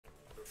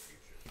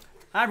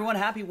Hi everyone,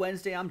 happy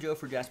Wednesday. I'm Joe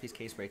for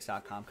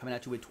JaspysCaseBreaks.com, coming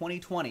at you with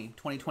 2020-2021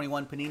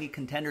 Panini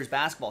Contenders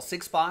basketball.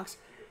 6-box,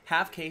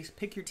 half case,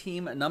 pick your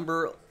team at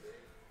number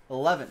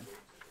 11.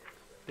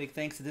 Big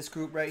thanks to this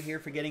group right here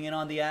for getting in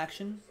on the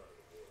action.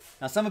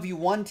 Now some of you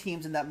won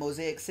teams in that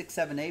Mosaic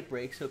 6-7-8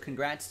 break, so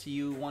congrats to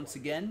you once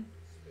again.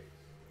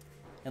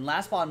 And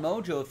Last Spot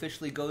Mojo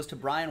officially goes to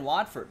Brian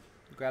Watford.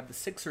 We grabbed the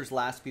Sixers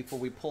last before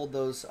we pulled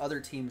those other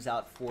teams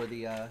out for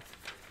the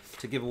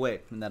to give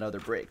away in that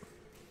other break.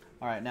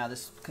 All right, now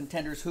this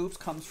Contenders Hoops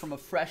comes from a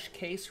fresh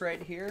case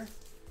right here.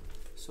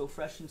 So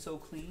fresh and so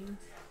clean.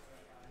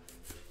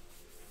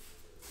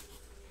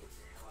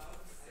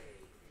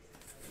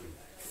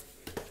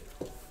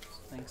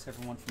 Thanks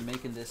everyone for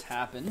making this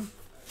happen.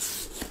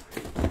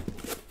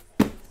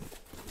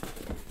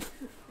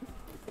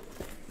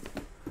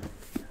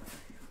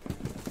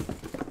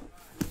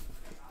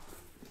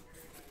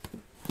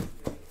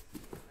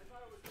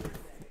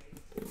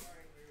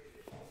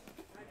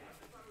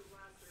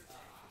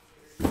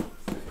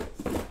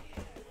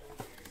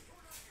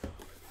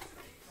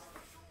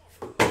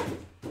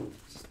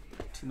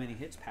 Too many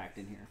hits packed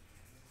in here.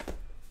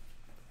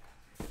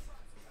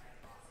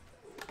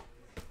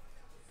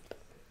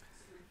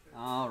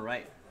 All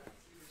right.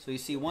 So you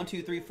see 1,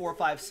 2, 3, 4,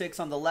 5, 6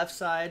 on the left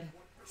side,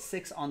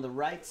 6 on the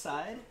right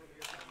side.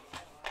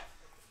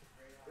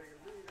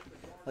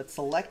 Let's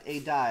select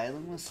a die.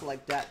 I'm going to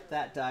select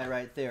that die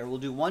right there. We'll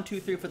do 1, 2,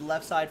 3 for the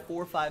left side,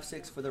 4, 5,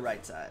 6 for the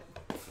right side.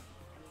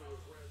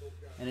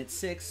 And it's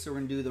 6, so we're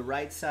going to do the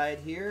right side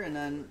here. And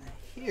then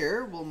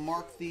here we'll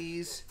mark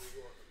these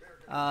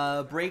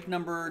break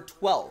number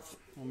 12.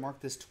 We'll mark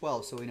this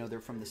 12 so we know they're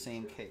from the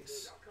same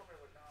case.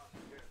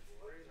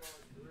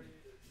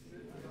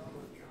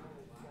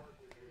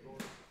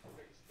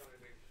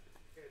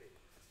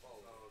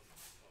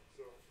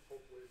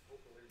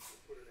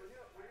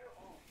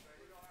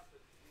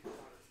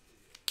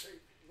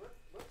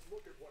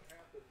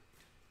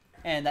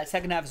 And that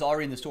second half is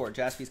already in the store,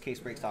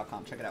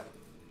 JaspysCaseBreaks.com. Check it out.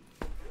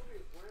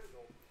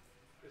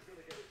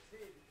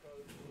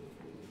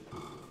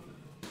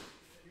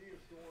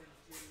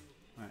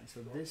 Alright,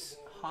 so this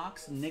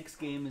Hawks-Knicks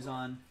game is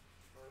on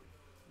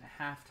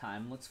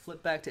halftime. Let's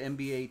flip back to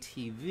NBA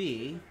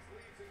TV.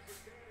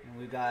 And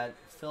we've got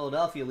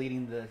Philadelphia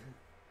leading the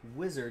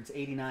Wizards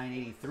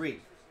 89-83.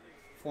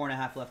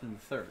 4.5 left in the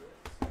third.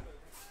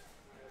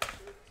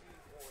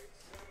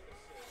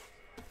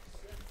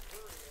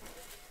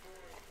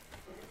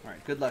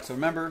 Alright, good luck. So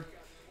remember,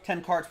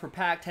 10 cards per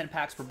pack, 10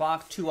 packs per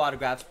box, 2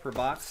 autographs per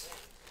box.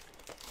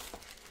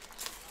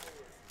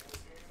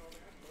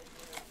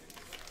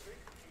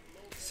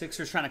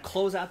 Sixers trying to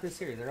close out this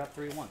series. They're up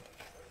 3-1.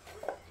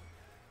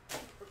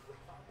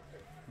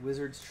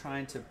 Wizards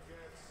trying to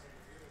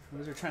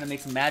make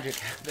some magic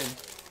happen.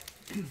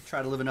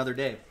 Try to live another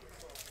day.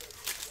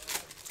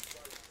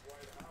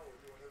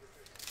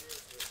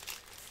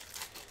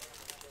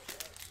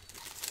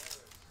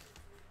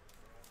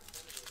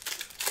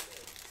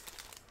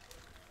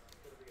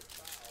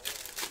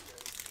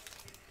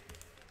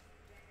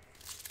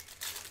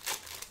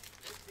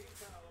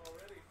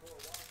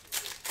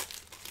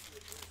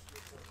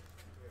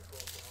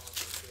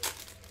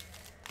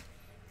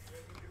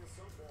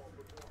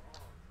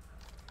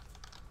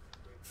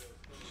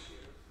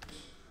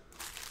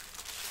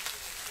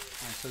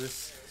 So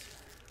this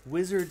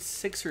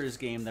Wizards-Sixers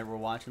game that we're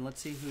watching, let's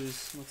see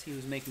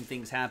who's making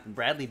things happen.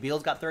 Bradley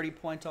Beal's got 30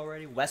 points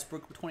already.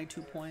 Westbrook with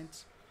 22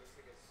 points.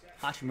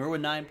 Hachimura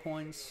with 9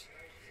 points.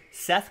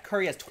 Seth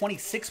Curry has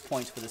 26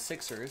 points for the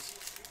Sixers.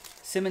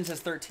 Simmons has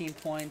 13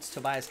 points.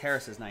 Tobias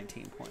Harris has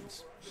 19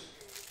 points.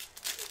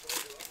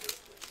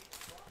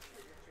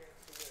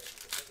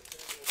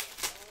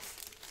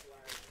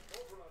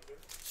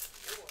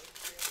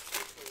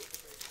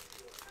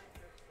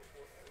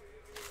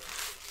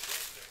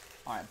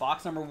 All right,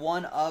 box number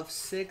 1 of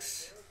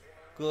 6.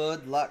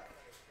 Good luck.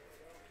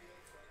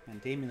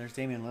 And there's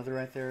Damian Lillard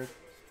right there.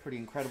 Pretty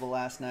incredible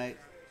last night.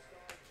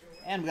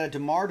 And we got a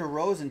DeMar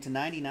DeRozan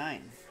 /99.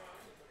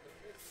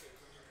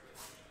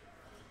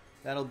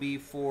 That'll be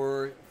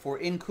for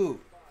Inku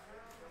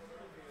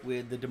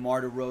with the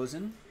DeMar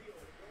DeRozan.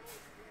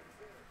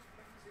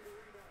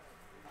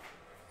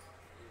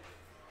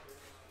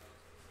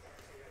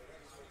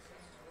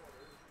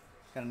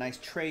 Got a nice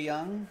Trae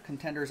Young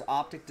Contenders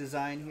optic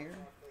design here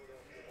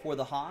for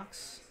the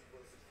Hawks.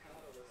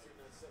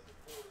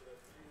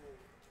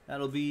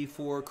 That'll be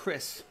for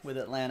Chris with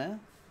Atlanta.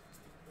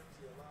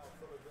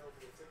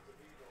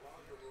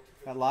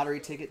 Got lottery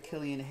ticket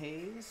Killian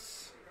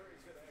Hayes.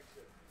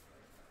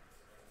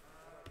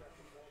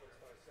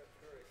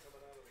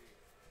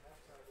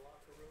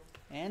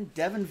 And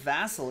Devin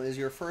Vassell is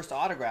your first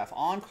autograph.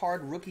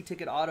 On-card rookie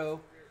ticket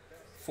auto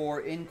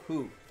for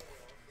Inku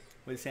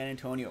with San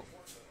Antonio.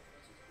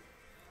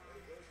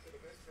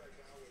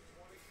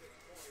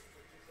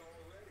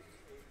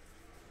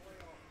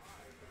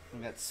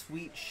 We got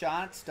sweet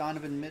shots,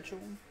 Donovan Mitchell.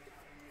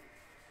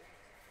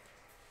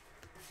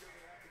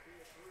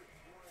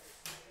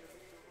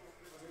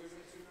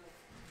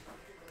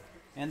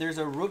 And there's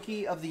a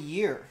Rookie of the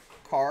Year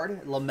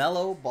card,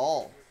 LaMelo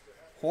Ball,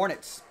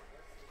 Hornets.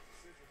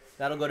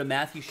 That'll go to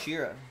Matthew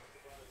Shearer.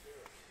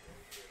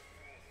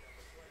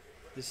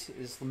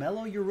 Is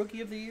LaMelo your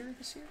Rookie of the Year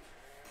this year?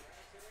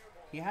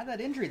 He had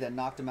that injury that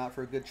knocked him out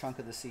for a good chunk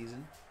of the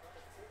season.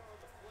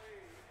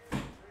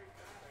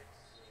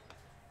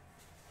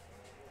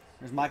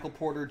 There's Michael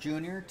Porter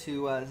Jr.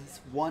 to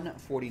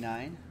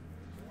 149.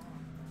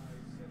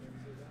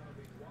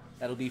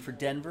 That'll be for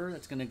Denver.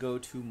 That's going to go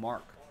to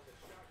Mark.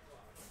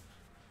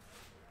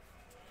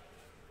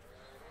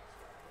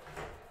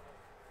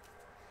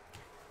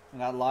 We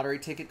got a lottery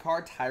ticket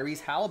card,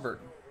 Tyrese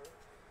Halliburton.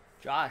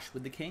 Josh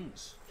with the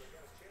Kings.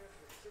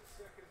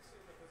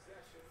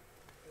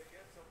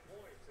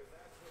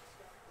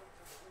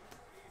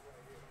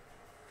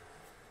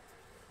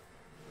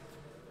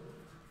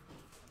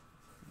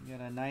 We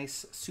got a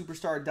nice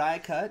superstar die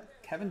cut,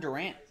 Kevin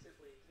Durant.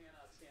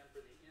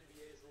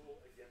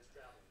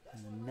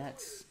 And the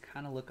Nets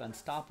kind of look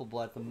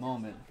unstoppable at the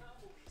moment.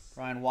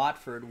 Brian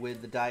Watford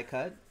with the die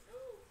cut.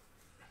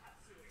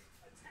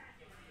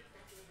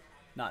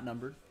 Not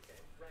numbered.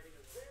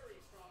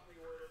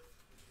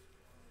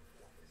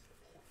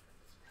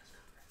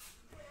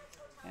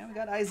 And we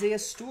got Isaiah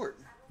Stewart,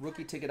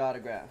 rookie ticket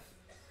autograph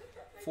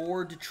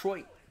for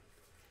Detroit.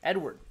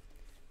 Edward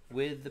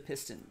with the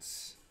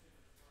Pistons.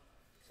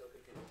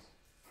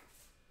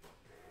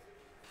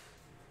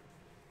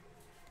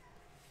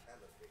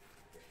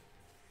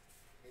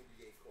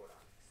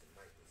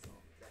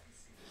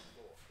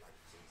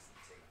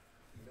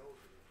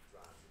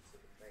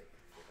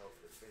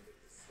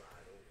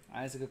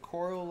 Isaac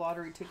Okoro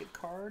lottery ticket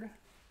card.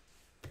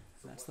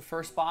 That's the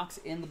first box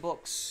in the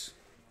books.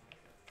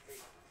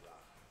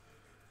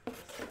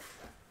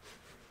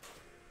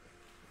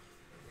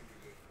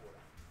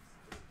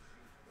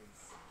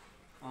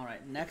 All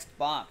right, next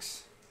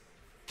box.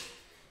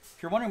 If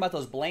you're wondering about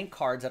those blank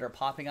cards that are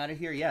popping out of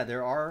here, yeah,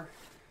 there are,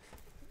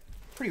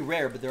 pretty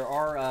rare, but there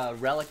are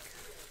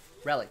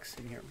relics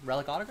in here.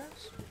 Relic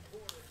autographs?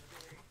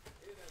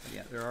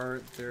 Yeah, there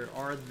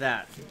are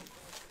that.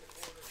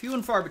 Few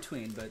and far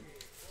between, but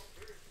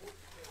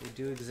they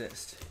do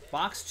exist.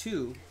 Box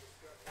 2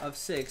 of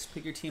 6.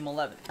 Pick your team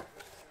 11.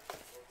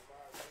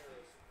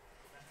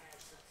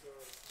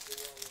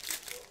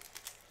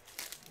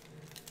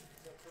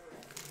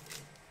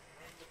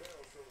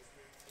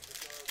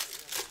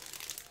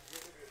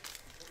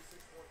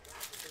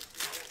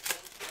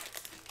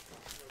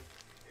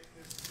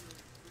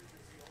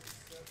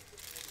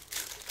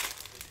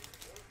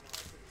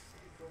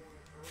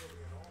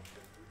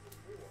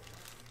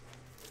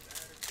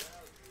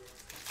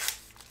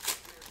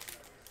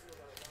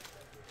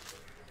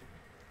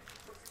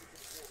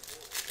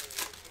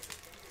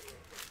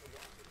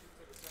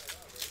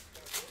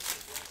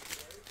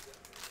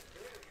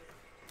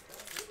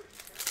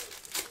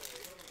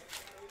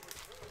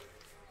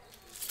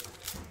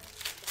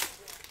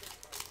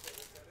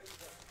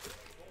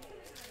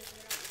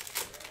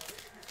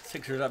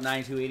 Sixers up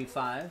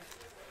 92-85.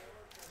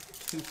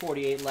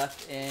 2:48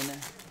 left in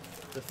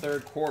the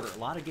third quarter. A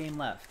lot of game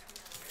left.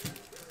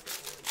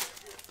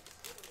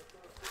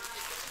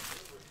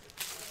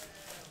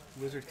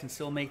 Wizards can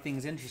still make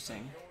things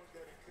interesting.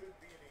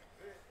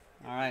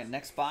 All right,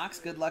 next box.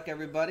 Good luck,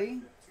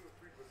 everybody.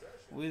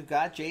 We've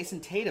got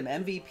Jason Tatum,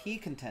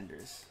 MVP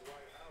contenders.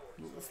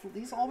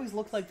 These always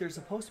look like they're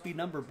supposed to be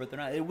numbered, but they're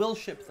not. It will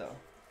ship, though.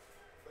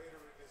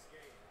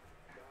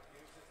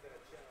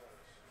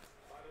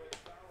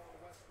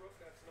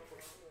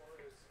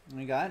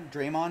 We got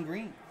Draymond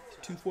Green,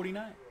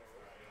 249.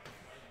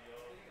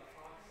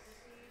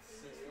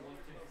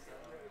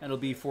 That'll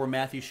be for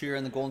Matthew Shearer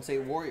and the Golden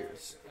State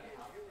Warriors.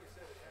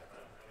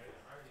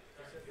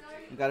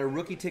 We got a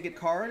rookie ticket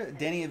card,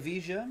 Denny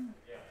Avija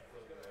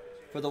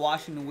for the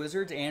Washington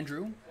Wizards,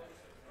 Andrew.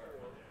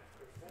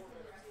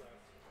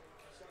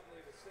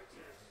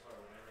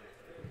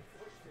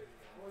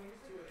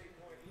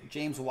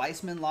 James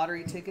Weissman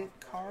lottery ticket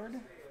card.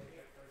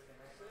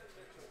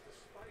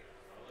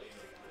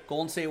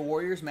 Golden State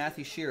Warriors,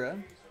 Matthew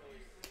Shearer.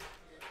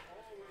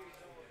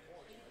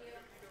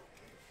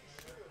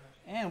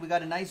 And we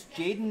got a nice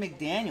Jaden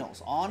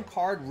McDaniels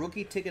on-card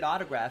rookie ticket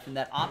autograph in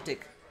that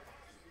optic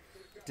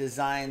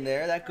design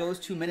there. That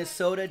goes to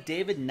Minnesota,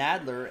 David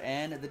Nadler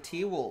and the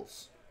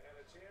T-Wolves.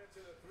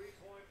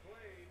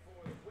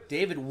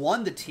 David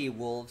won the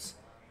T-Wolves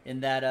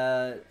in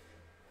that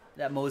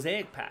that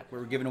mosaic pack. We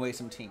were giving away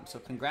some teams. So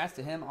congrats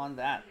to him on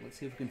that. Let's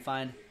see if we can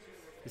find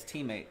his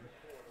teammate.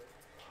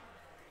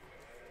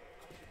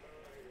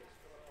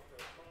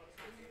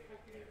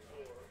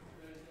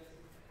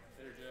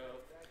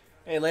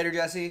 Hey, later,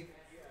 Jesse.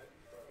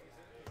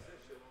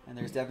 And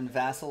there's Devin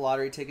Vassell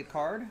lottery ticket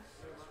card.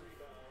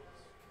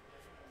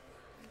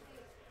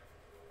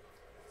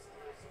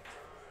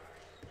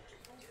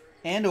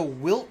 And a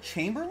Wilt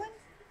Chamberlain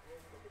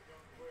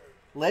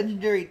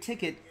legendary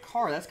ticket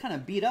card. That's kind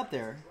of beat up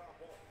there.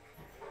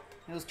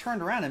 It was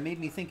turned around and made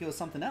me think it was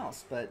something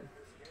else, but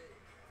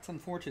it's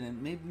unfortunate.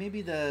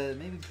 Maybe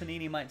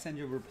Panini might send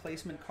you a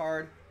replacement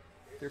card.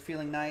 They're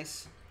feeling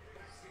nice.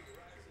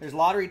 There's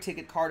lottery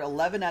ticket card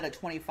 11 out of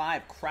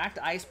 25. Cracked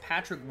Ice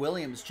Patrick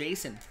Williams.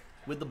 Jason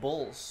with the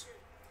Bulls.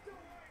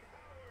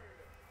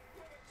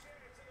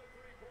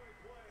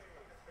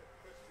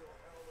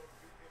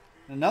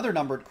 Another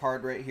numbered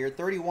card right here.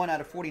 31 out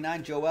of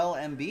 49. Joel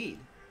Embiid.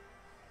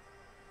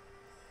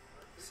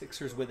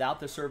 Sixers without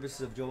the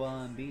services of Joel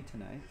Embiid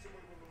tonight.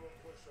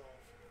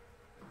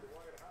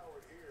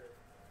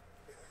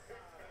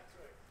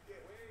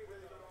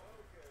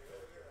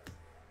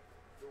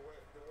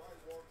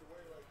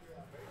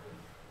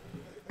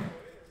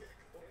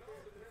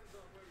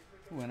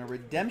 Ooh, and a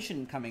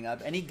redemption coming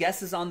up. Any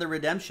guesses on the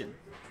redemption?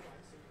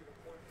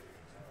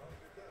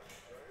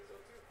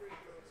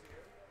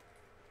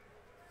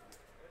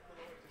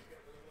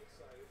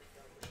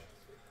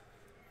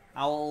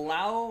 I'll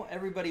allow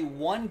everybody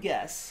one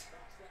guess.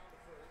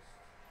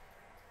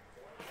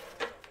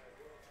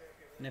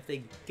 And if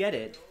they get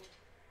it,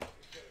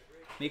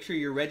 make sure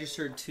you're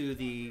registered to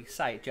the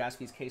site,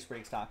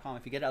 jaspyscasebreaks.com.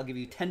 If you get it, I'll give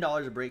you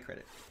 $10 of break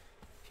credit.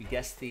 If you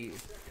guess the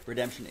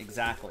redemption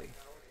exactly.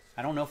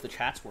 I don't know if the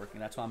chat's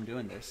working. That's why I'm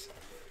doing this.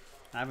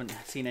 I haven't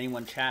seen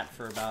anyone chat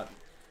for about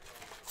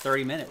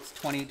 30 minutes,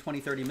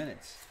 30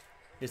 minutes.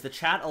 Is the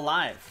chat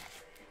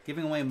alive?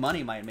 Giving away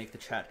money might make the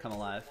chat come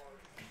alive.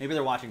 Maybe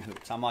they're watching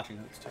hoops. I'm watching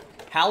hoops too.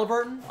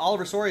 Halliburton,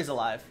 Oliver Sori's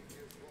alive.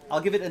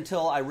 I'll give it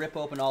until I rip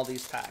open all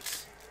these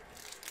packs.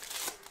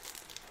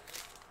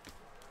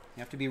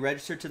 You have to be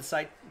registered to the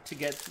site to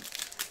get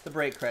the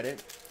break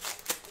credit.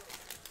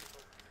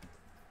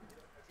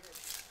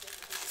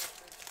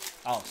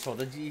 Oh, so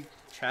the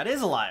chat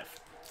is alive.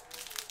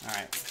 All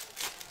right.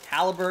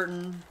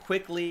 Halliburton,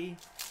 quickly.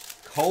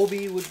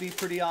 Kobe would be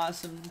pretty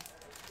awesome.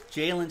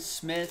 Jalen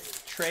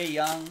Smith, Trae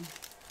Young.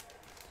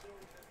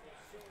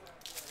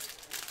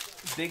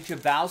 Big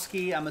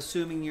Jabowski, I'm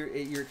assuming you're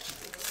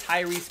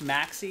Tyrese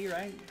Maxey,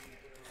 right?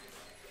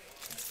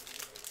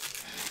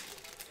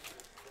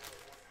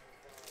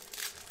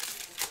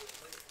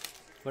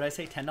 What did I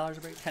say? $10 a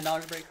break?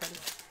 $10 a break credit?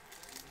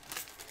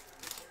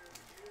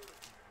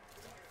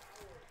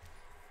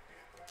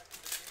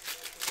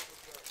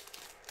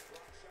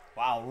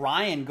 Wow,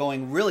 Ryan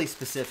going really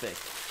specific.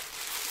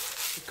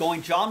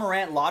 Going John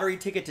Morant lottery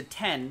ticket to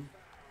 10.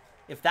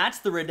 If that's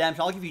the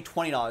redemption, I'll give you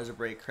 $20 a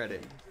break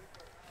credit.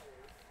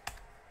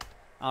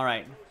 All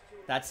right,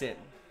 that's it.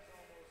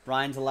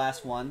 Brian's the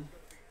last one.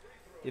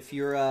 If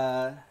you're,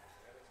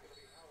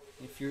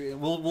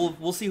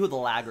 we'll see who the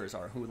laggers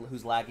are,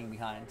 who's lagging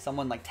behind.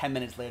 Someone like 10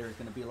 minutes later is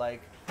gonna be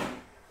like,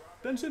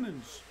 Ben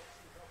Simmons.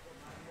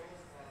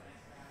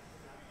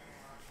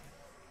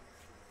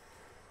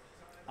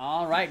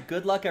 All right,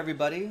 good luck,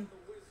 everybody.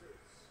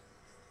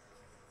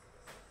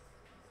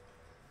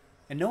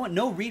 And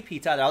no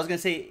repeats either. I was gonna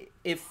say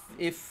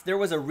if there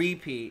was a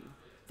repeat,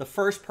 the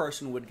first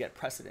person would get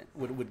precedent,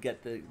 would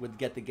get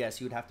the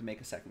guess. You would have to make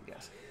a second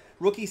guess.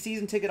 Rookie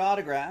season ticket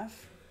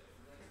autograph.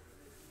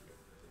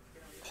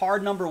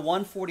 Card number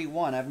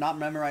 141. I've not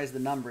memorized the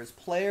numbers.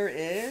 Player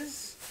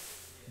is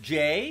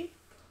J.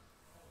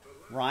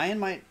 Ryan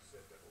might.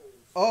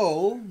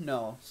 Oh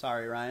no,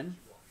 sorry Ryan.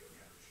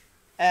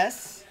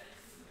 S.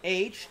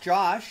 H.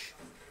 Josh.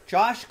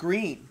 Josh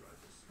Green.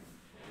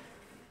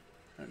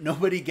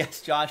 Nobody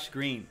gets Josh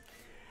Green.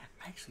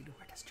 Actually,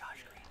 where does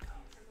Josh Green go?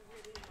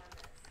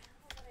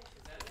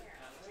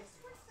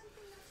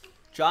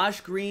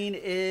 Josh Green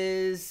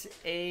is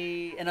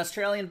an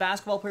Australian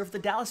basketball player for the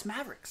Dallas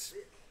Mavericks.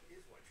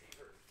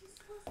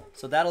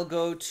 So that'll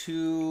go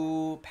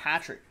to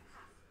Patrick.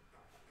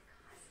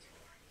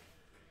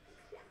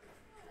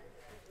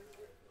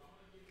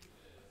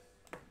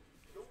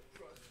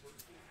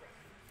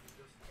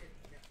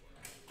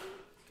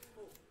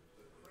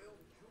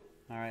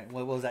 All right,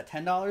 what was that,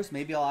 $10?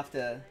 Maybe I'll have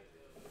to...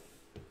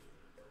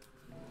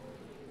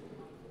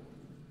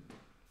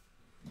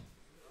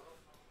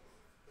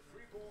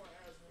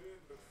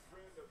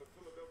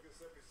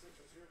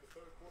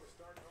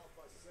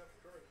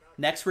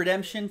 Next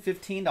redemption,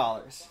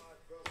 $15.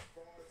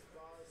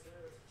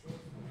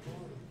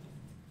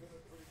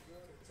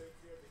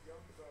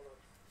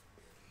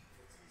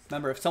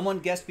 Remember, if someone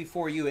guessed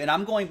before you, and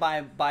I'm going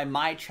by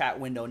my chat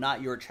window,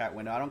 not your chat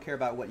window. I don't care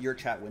about what your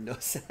chat window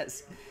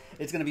says.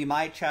 It's going to be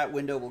my chat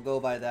window. We'll go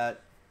by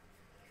that.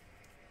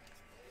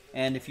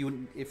 And if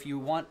you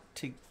want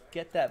to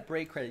get that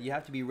break credit, you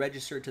have to be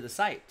registered to the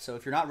site. So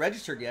if you're not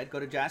registered yet, go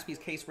to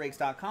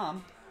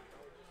jaspyscasebreaks.com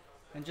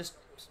and just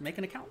make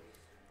an account.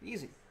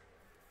 Easy.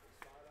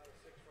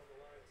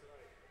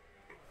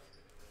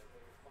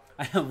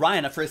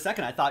 Ryan, for a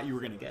second, I thought you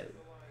were going to get it.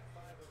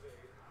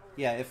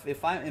 Yeah,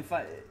 if I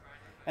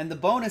and the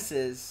bonus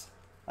is,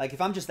 like,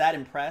 if I'm just that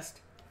impressed,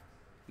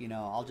 you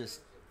know, I'll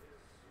just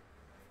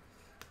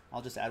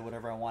add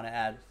whatever I want to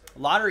add.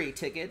 Lottery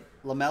ticket,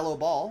 LaMelo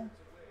Ball.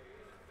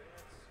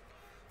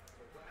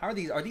 How are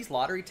these? Are these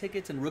lottery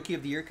tickets and Rookie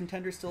of the Year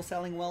contenders still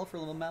selling well for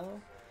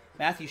LaMelo?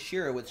 Matthew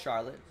Shearer with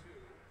Charlotte.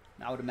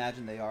 I would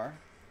imagine they are.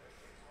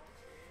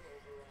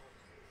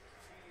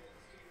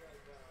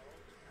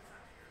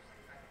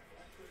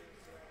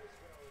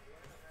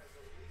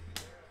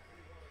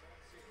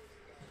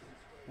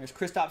 There's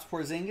Kristaps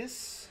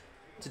Porzingis.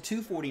 It's a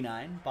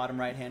 249, bottom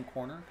right-hand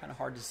corner. Kind of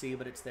hard to see,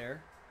 but it's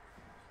there.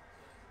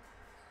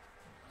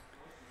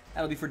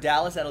 That'll be for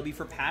Dallas. That'll be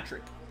for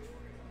Patrick.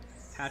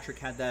 Patrick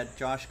had that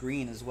Josh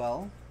Green as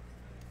well.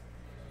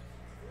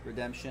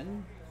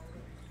 Redemption.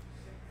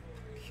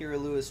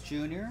 Kira Lewis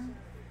Jr.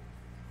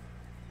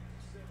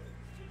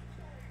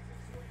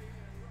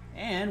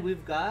 And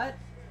we've got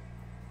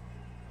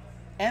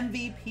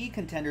MVP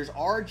contenders,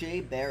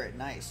 RJ Barrett.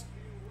 Nice.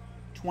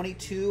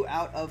 22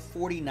 out of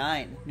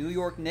 49. New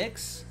York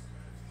Knicks.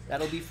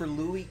 That'll be for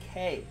Louis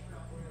K.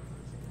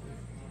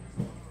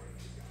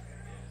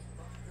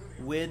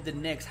 With the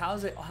Knicks.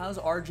 How's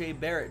RJ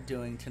Barrett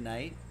doing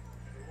tonight?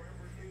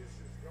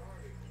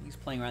 He's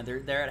playing around there.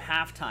 They're at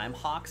halftime.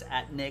 Hawks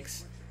at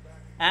Knicks.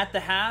 At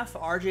the half,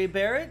 RJ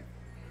Barrett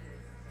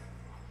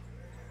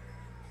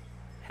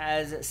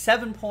has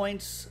 7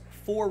 points,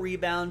 4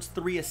 rebounds,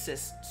 3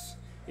 assists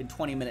in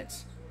 20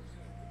 minutes.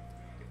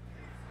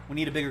 We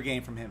need a bigger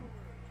game from him.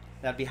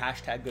 That'd be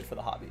hashtag good for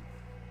the hobby.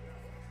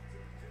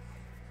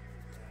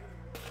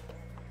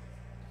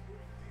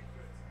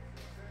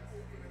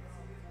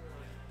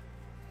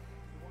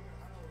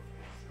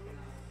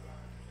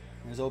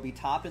 There's Obi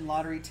Toppin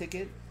lottery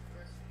ticket.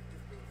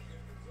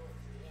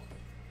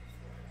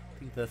 I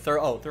think the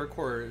third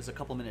quarter is a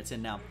couple minutes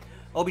in now.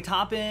 Obi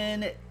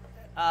Toppin,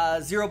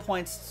 0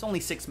 points. It's only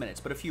 6 minutes,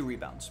 but a few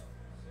rebounds.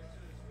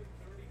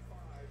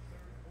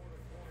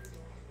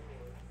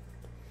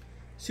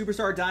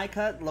 Superstar die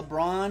cut,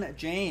 LeBron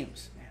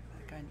James. Man,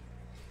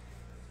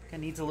 that guy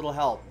needs a little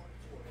help.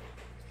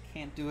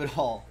 Can't do it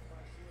all.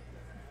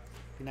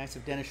 Be nice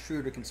if Dennis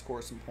Schroeder can score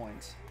some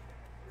points.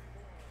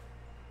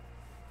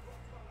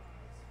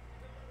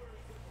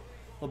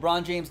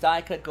 LeBron James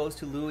die cut goes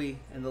to Louis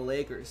and the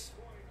Lakers.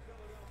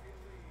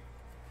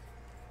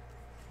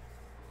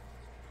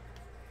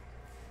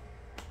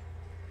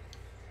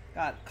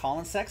 Got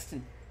Colin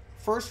Sexton.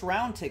 First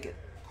round ticket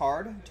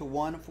card to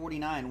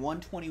 149.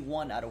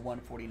 121 out of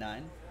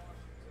 149.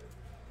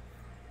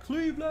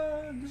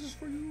 Cleveland, this is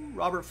for you.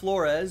 Robert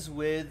Flores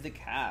with the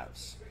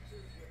Cavs.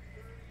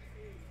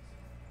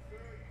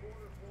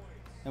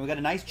 And we got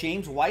a nice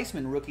James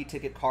Weissman rookie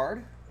ticket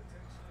card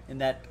in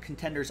that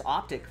Contenders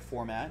Optic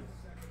format.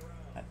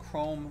 That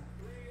chrome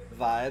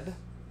vibe.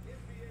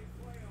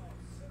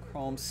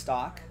 Chrome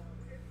stock.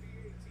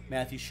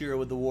 Matthew Shearer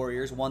with the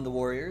Warriors. Won the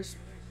Warriors.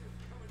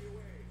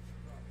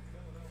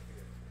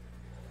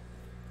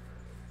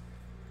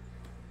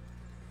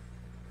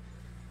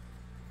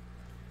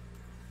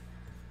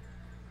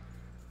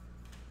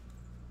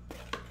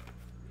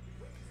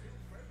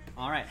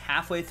 All right,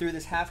 halfway through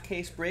this half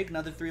case break.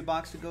 Another 3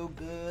 box to go.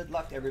 Good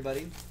luck to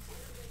everybody.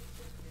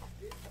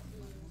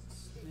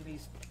 Maybe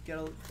get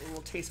a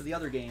little taste of the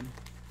other game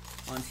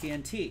on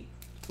TNT.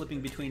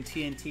 Flipping between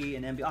TNT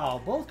and NBA. Oh,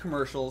 both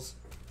commercials.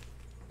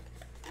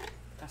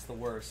 That's the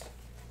worst.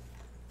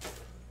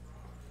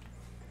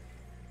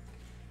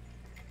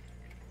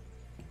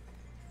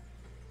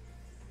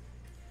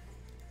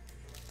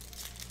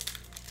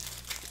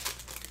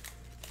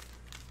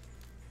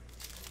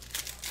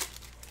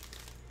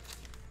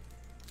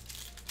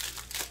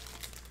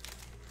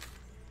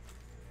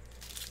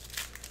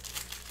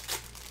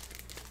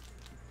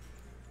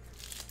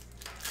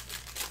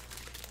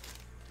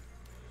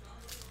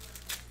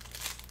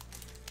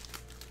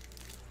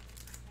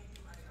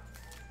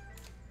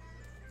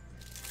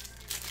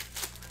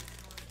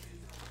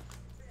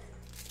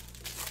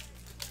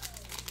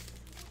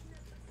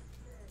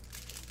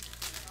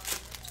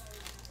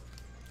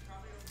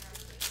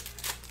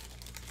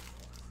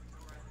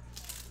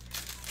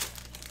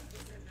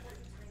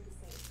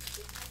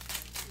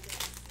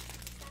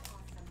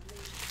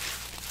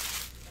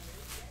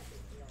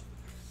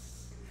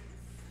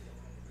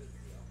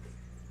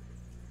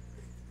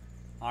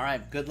 All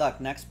right, good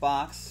luck. Next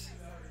box.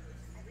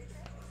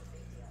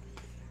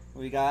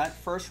 We got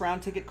first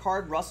round ticket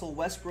card, Russell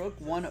Westbrook,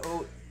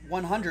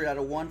 100 out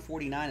of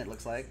 149 it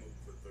looks like.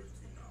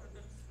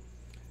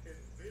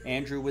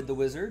 Andrew with the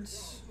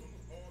Wizards.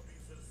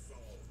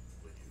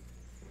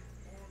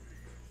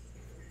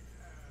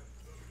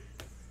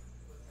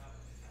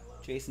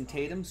 Jason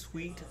Tatum,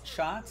 sweet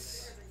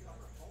shots.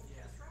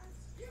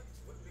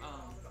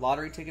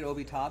 Lottery ticket,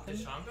 Obi Toppin.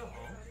 Did Sean go home?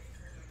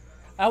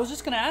 I was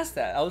just going to ask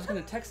that. I was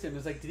going to text him. I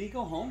was like, did he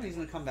go home and he's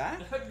going to come back?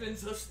 That would have been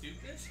so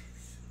stupid.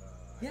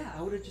 Yeah,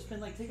 I would have just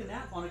been like, take a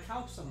nap on a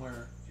couch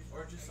somewhere.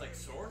 Or just like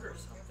sort or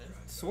something.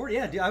 Sort?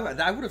 Yeah, dude,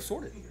 I would have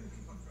sorted.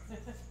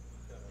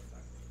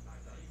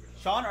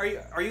 Sean, are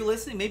you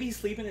listening? Maybe he's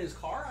sleeping in his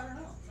car? I don't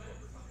know.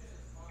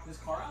 Is his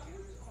car out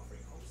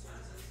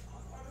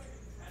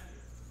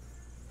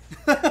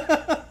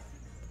here?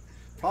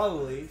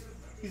 Probably.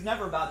 He's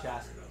never about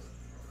Jasper.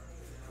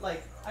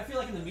 Like, I feel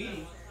like in the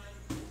meeting...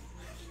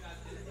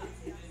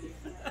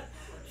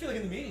 I feel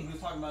like in the meeting he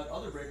was talking about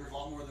other breakers a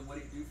lot more than what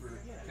he could do for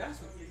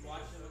Jasper.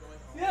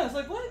 Yeah, I was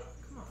like, what?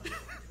 Come on.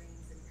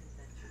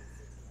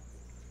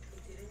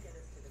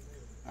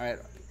 All right.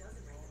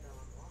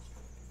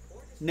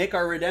 Nick,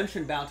 our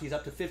redemption bounty's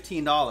up to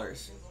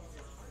 $15.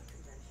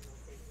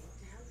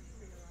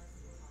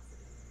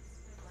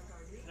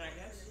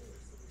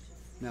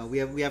 No, we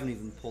haven't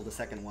even pulled a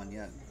second one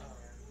yet.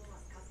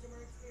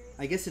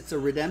 I guess it's a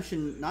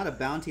redemption, not a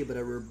bounty, but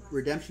a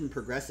redemption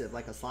progressive,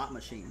 like a slot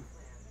machine.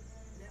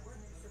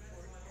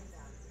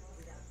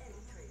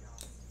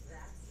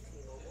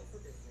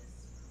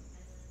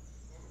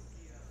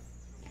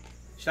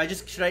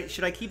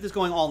 Should I keep this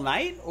going all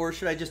night, or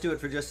should I just do it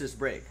for just this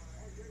break?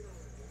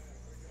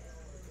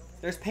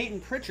 There's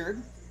Peyton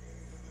Pritchard,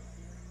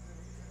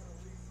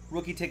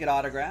 rookie ticket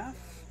autograph.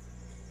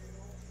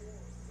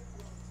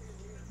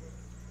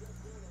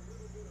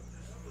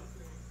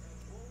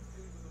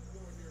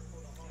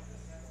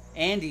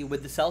 Andy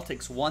with the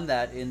Celtics won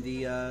that in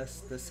the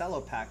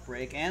cello pack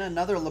break, and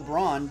another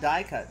LeBron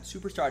die cut,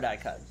 superstar die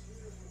cut.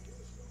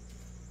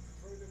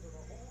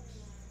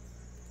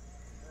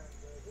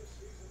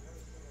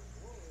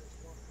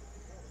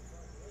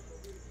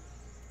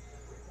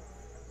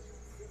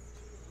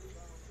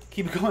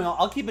 Keep it going.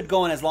 I'll keep it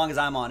going as long as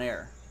I'm on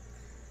air.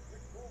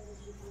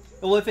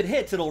 Well, if it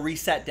hits, it'll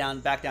reset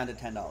back down to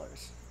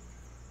 $10.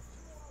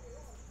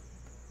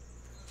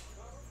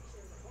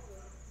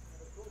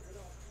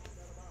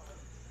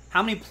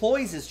 How many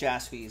ploys does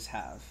Jaspys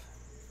have?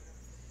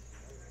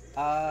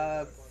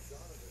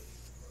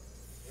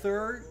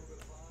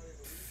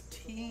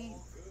 15?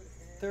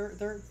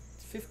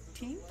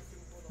 15?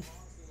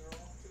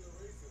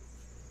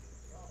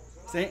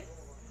 Say,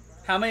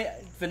 how many,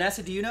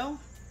 Vanessa, do you know?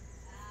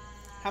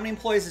 How many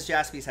employees does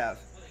Jaspys have?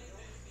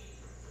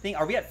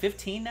 Are we at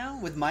 15 now?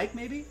 With Mike,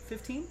 maybe?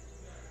 15?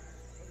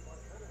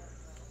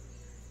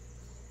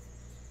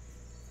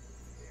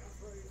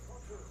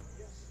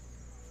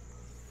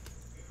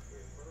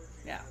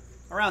 Yeah.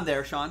 Around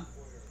there, Sean.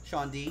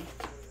 Sean D.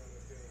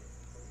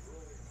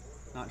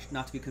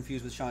 Not to be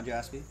confused with Sean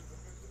Jaspy.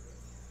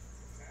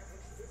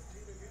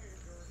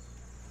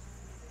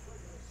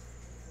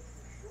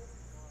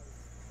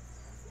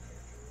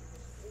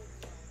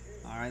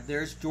 All right,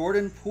 there's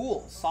Jordan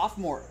Poole,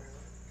 sophomore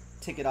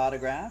ticket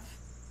autograph.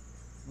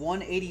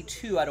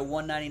 182 out of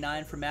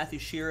 199 for Matthew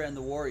Shearer and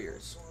the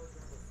Warriors.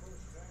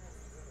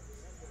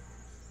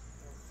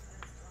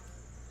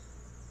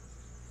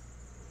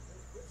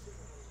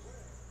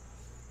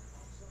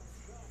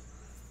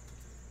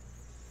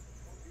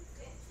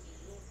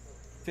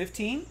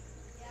 $15?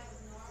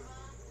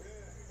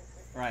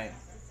 Right.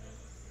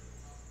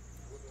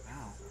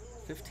 Wow.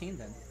 15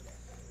 then.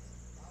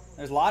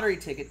 There's lottery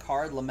ticket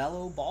card,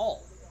 LaMelo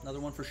Ball. Another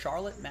one for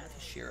Charlotte, Matthew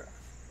Shearer.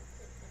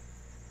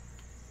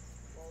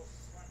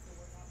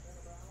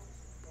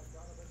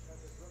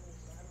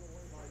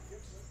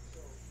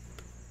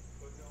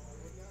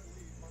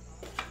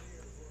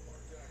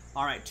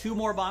 All right, 2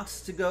 more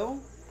boxes to go.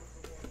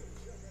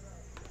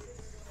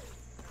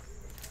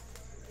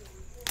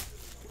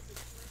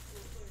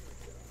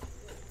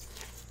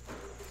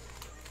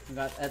 We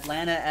got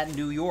Atlanta at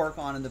New York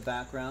on in the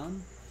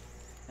background.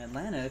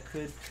 Atlanta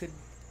could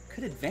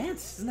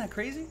advance. Isn't that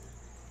crazy?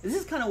 This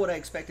is kind of what I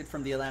expected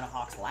from the Atlanta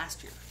Hawks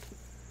last year.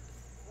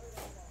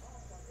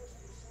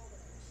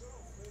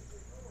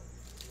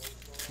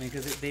 I mean,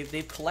 because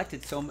they've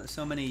collected so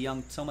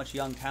much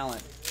young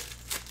talent.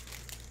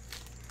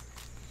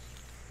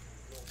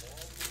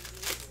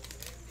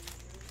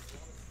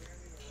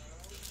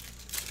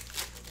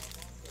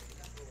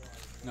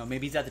 No,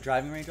 maybe he's at the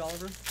driving range,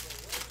 Oliver.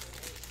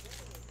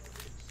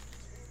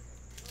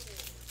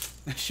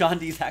 Sean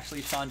D's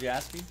actually Sean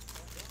Jaspy.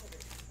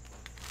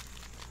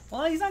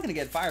 Well, he's not going to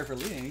get fired for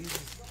leaving.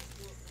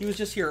 He was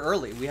just here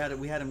early. We had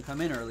him come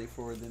in early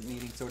for the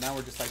meeting. So now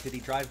we're just like, did he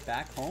drive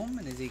back home?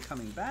 And is he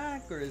coming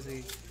back, or is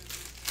he?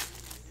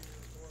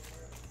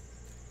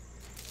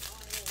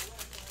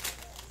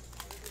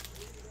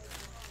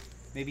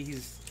 Maybe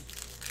he's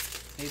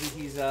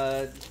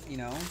you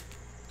know,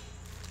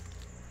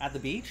 at the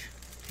beach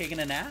taking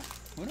a nap.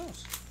 Who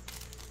knows?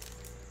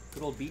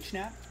 Good old beach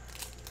nap.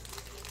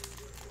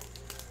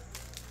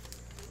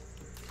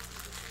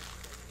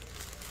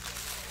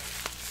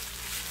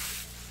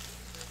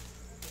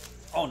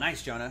 Oh,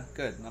 nice, Jonah.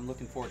 Good. I'm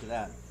looking forward to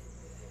that.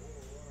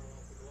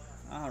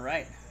 All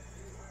right.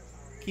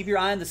 Keep your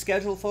eye on the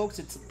schedule, folks.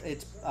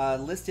 It's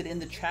listed in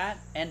the chat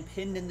and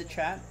pinned in the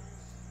chat,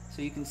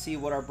 so you can see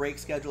what our break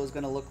schedule is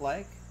going to look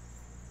like.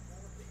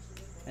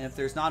 And if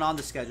there's not on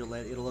the schedule,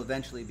 it'll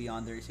eventually be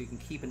on there, so you can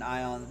keep an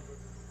eye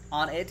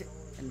on it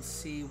and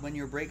see when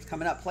your break's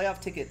coming up. Playoff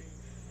ticket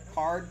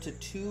card to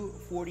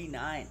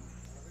 249.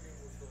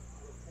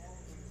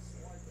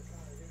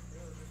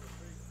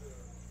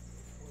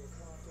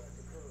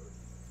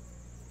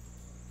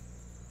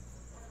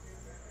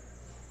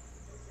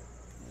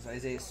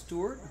 Isaiah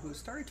Stewart, who's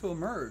starting to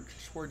emerge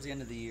towards the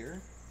end of the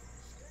year.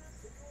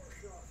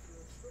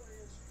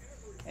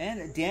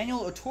 And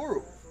Daniel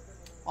Oturu,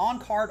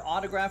 on-card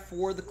autograph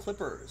for the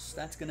Clippers.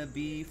 That's going to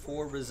be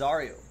for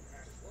Rosario.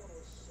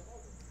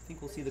 I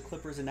think we'll see the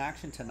Clippers in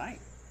action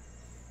tonight.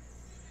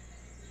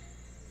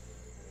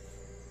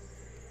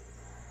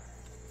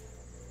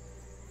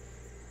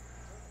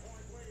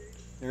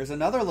 There's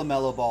another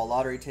LaMelo Ball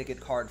lottery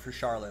ticket card for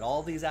Charlotte.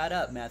 All these add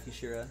up, Matthew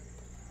Shearer.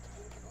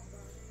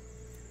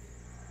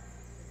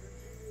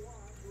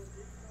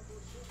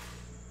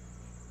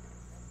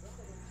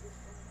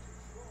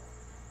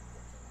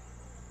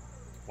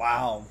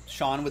 Wow.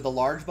 Sean with the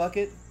large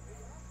bucket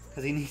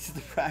because he needs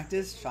to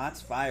practice. Shots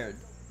fired.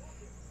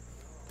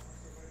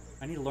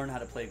 I need to learn how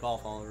to play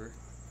golf, Oliver.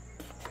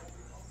 I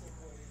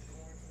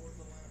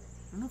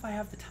don't know if I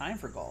have the time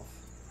for golf.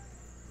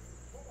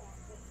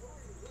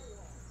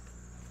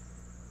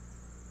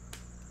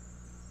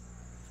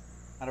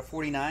 Out of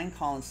 49,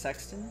 Colin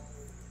Sexton.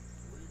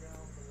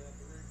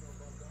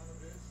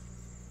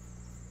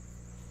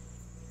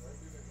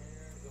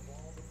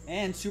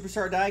 And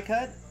superstar die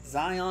cut,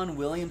 Zion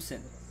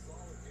Williamson.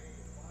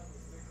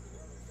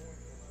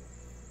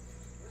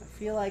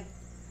 I feel like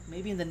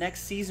maybe in the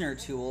next season or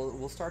two,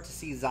 we'll start to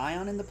see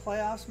Zion in the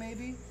playoffs,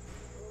 maybe.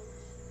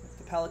 If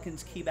the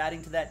Pelicans keep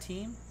adding to that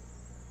team.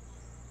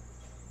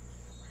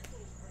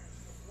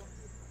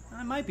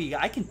 I might be.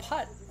 I can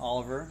putt,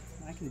 Oliver.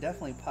 I can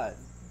definitely putt.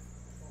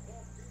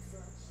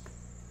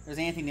 There's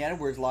Anthony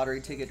Edwards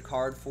lottery ticket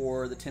card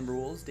for the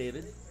Timberwolves,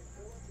 David.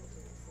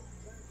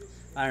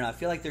 I don't know. I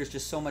feel like there's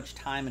just so much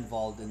time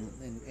involved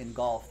in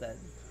golf that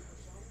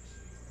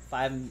if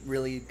I haven't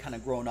really kind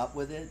of grown up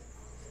with it,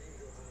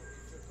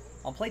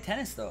 I'll play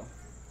tennis, though.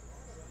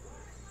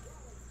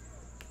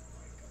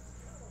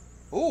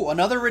 Ooh,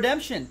 another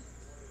redemption.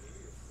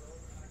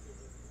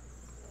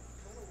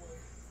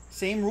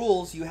 Same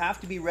rules. You have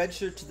to be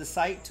registered to the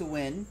site to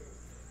win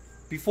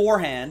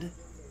beforehand.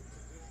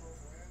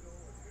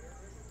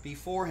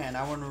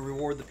 I want to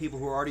reward the people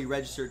who are already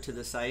registered to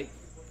the site.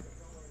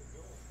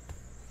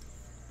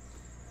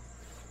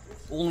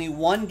 Only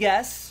one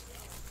guess.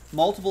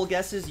 Multiple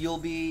guesses, you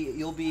won't be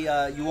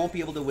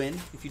able to win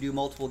if you do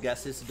multiple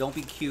guesses. So don't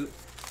be cute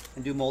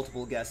and do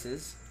multiple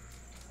guesses.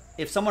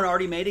 If someone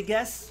already made a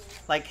guess,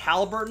 like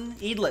Halliburton,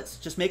 Edlitz,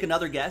 just make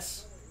another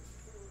guess.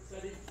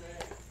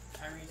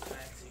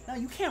 No,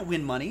 you can't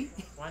win money.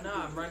 Why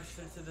not? I'm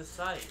registered to the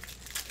site.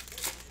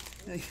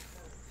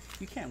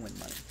 You can't win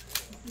money.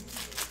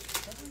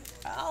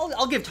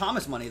 I'll give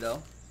Thomas money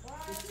though.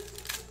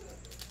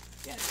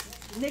 Yeah,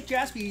 Nick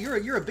Jaspy,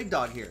 you're a big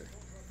dog here.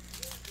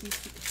 You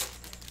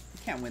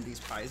can't win these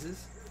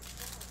prizes.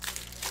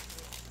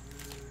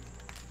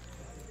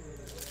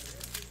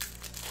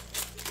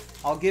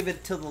 I'll give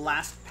it to the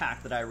last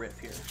pack that I rip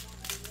here.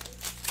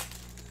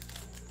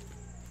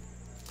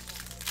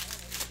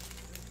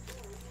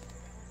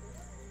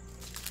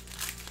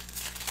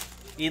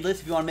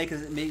 Edlitz, if you want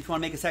to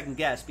make a second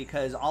guess,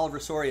 because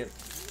Oliver Soria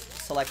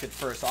selected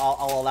first, so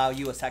I'll allow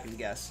you a second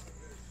guess.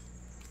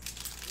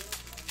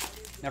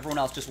 Everyone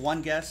else, just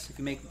one guess. If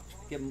you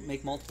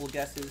make multiple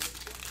guesses,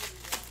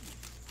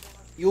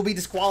 you will be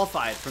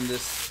disqualified from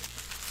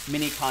this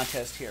mini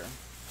contest here.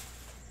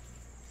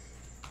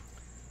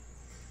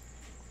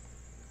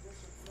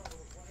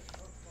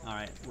 All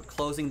right, we're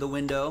closing the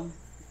window.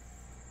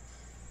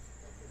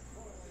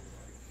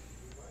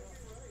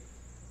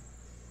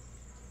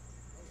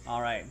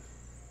 All right.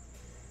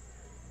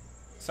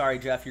 Sorry,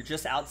 Jeff, you're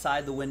just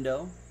outside the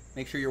window.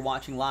 Make sure you're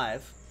watching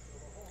live.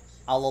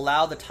 I'll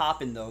allow the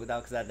top in, though,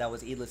 because that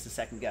was Edlitz's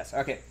second guess.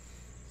 Okay.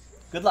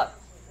 Good luck.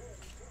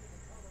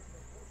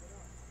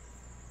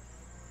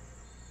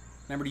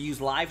 Remember to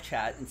use live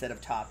chat instead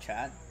of top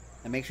chat.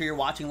 And make sure you're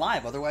watching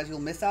live, otherwise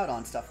you'll miss out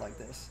on stuff like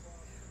this.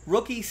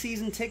 Rookie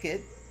season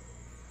ticket.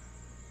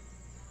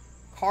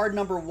 Card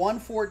number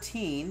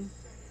 114.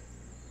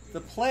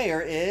 The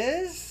player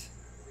is...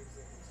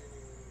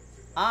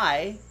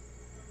 I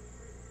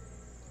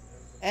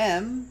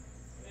am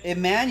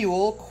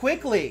Emmanuel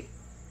Quickly.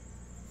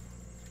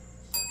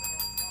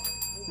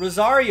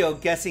 Rosario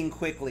guessing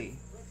quickly.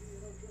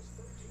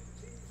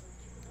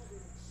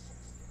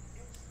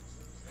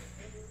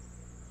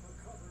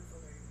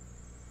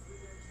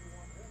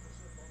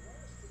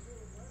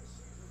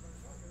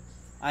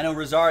 I know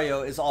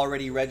Rosario is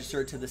already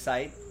registered to the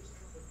site.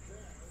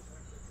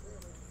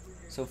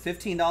 So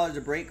 $15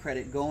 of break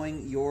credit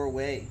going your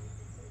way.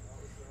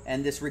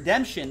 And this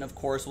redemption, of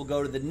course, will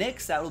go to the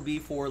Knicks. That will be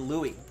for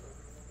Louis.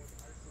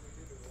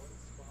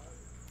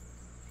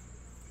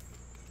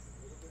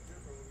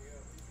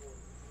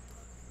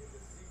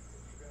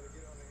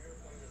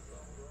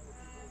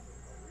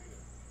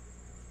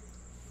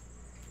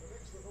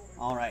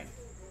 All right.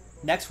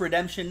 Next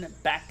redemption,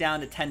 back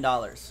down to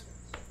 $10.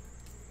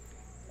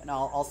 And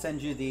I'll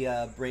send you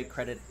the break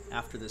credit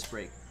after this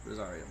break,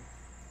 Rosario.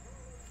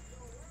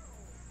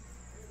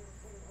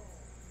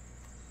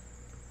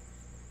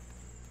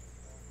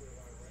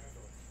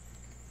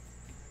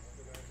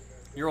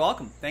 You're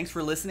welcome. Thanks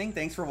for listening.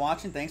 Thanks for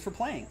watching. Thanks for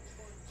playing.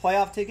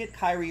 Playoff ticket,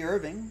 Kyrie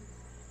Irving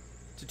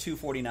to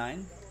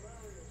 $249.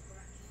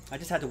 I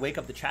just had to wake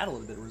up the chat a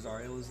little bit,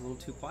 Rosario. It was a little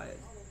too quiet.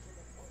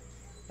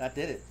 That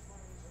did it.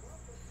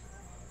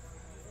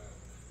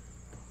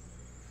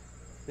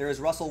 There is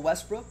Russell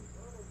Westbrook.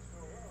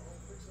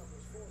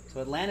 So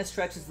Atlanta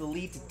stretches the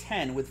lead to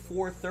 10 with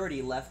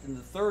 4:30 left in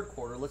the third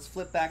quarter. Let's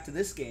flip back to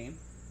this game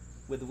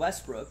with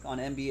Westbrook on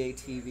NBA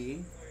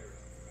TV.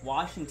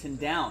 Washington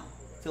down.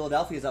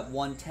 Philadelphia is up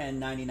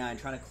 110-99,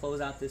 trying to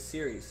close out this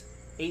series.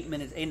 8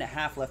 minutes,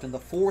 8.5 left in the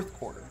fourth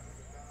quarter.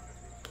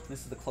 This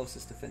is the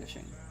closest to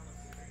finishing.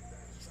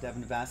 It's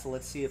Devin Vassell.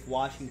 Let's see if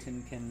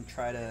Washington can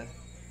try to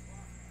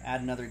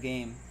Add another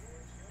game.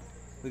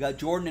 We got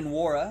Jordan and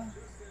Wara.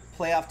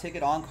 Playoff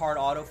ticket, on-card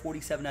auto,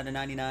 47 out of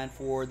 99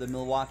 for the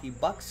Milwaukee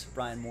Bucks,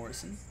 Brian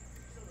Morrison.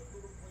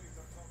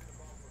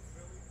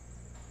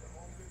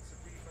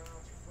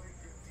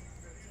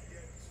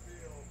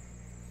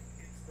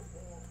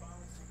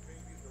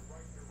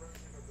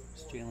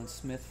 Jalen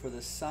Smith for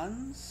the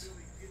Suns.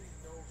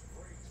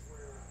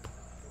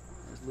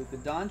 There's Luka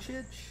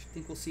Doncic. I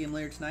think we'll see him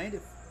later tonight.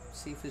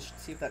 See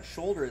if that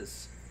shoulder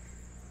is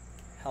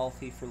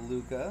healthy for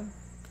Luka.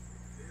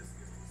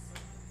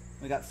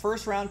 We got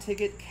first round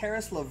ticket,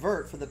 Karis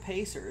LeVert for the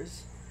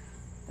Pacers.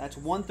 That's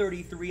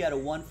 133 out of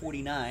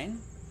 149.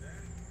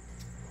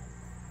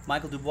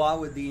 Michael Dubois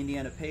with the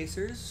Indiana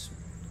Pacers.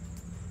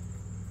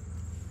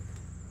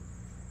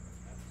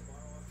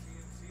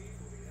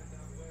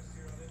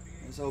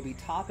 There's Obi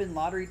Toppin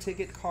lottery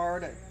ticket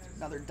card.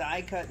 Another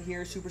die cut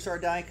here,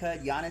 superstar die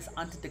cut, Giannis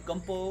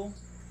Antetokounmpo.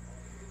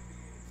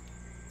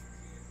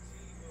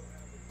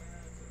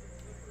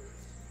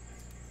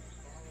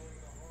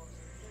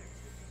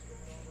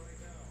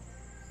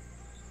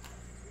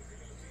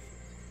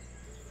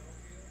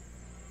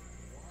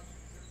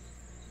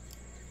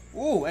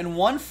 Ooh, and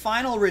one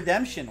final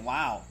redemption.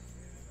 Wow.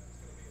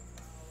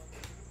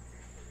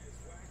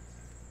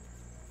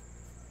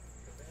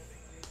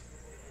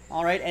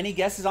 All right, any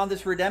guesses on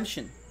this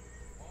redemption?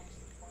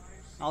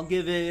 I'll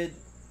give it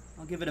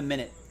a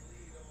minute.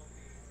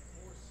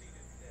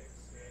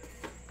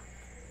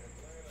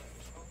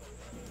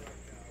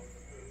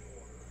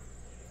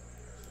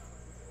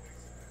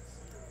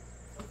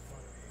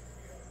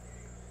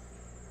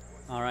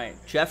 All right,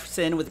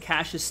 Jefferson with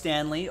Cassius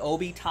Stanley,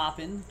 Obi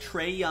Toppin,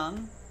 Trae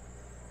Young.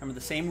 Remember,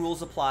 the same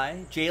rules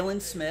apply.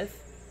 Jalen Smith.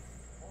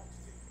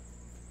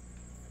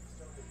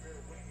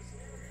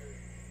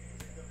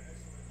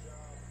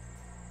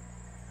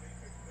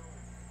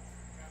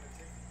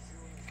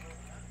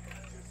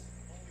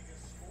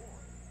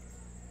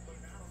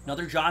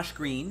 Another Josh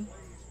Green.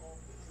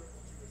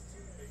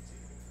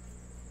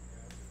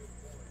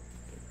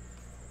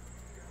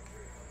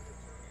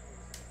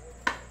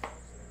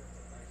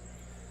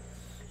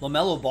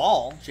 LaMelo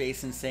Ball,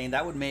 Jason saying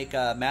that would make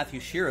Matthew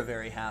Shearer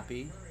very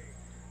happy.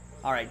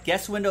 All right,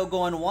 guess window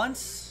going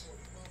once.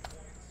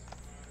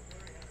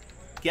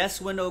 Guess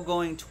window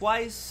going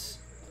twice.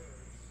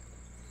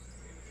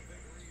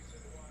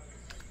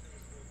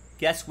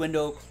 Guess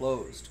window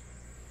closed.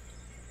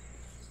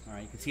 All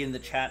right, you can see it in the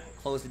chat.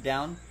 Closed it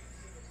down.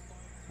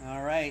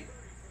 All right.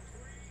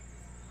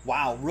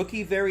 Wow,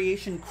 rookie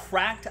variation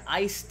cracked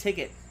ice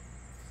ticket.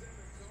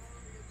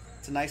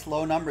 It's a nice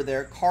low number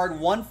there. Card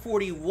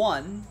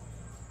 141.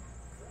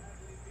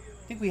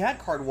 I think we had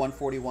card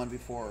 141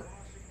 before.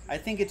 I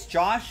think it's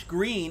Josh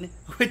Green,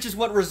 which is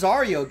what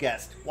Rosario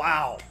guessed.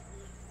 Wow.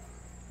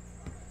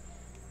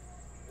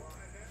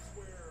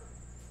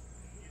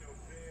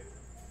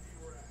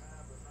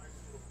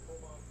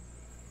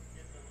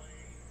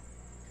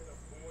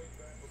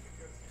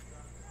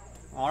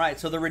 All right,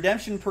 so the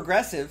redemption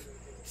progressive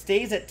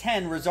stays at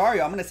 10.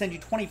 Rosario, I'm going to send you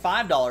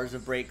 $25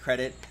 of break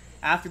credit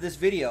after this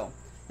video.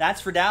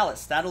 That's for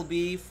Dallas. That'll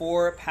be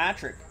for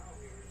Patrick.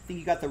 I think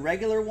you got the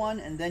regular one,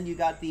 and then you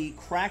got the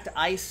cracked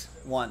ice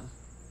one.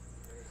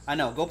 I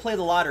know. Go play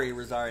the lottery,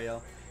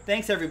 Rosario.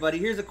 Thanks, everybody.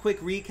 Here's a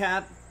quick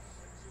recap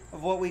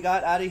of what we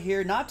got out of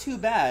here. Not too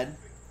bad.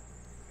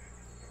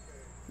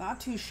 Not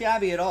too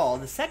shabby at all.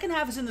 The second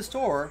half is in the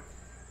store.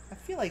 I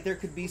feel like there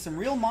could be some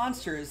real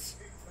monsters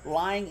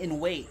lying in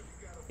wait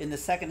in the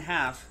second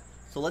half.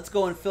 So let's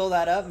go and fill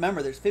that up.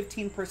 Remember, there's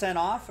 15%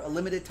 off, a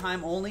limited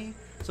time only.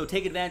 So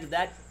take advantage of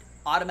that.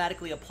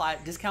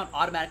 Discount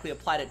automatically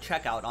applied at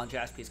checkout on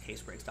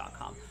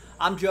jaspyscasebreaks.com.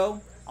 I'm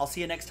Joe. I'll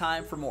see you next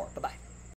time for more. Bye-bye.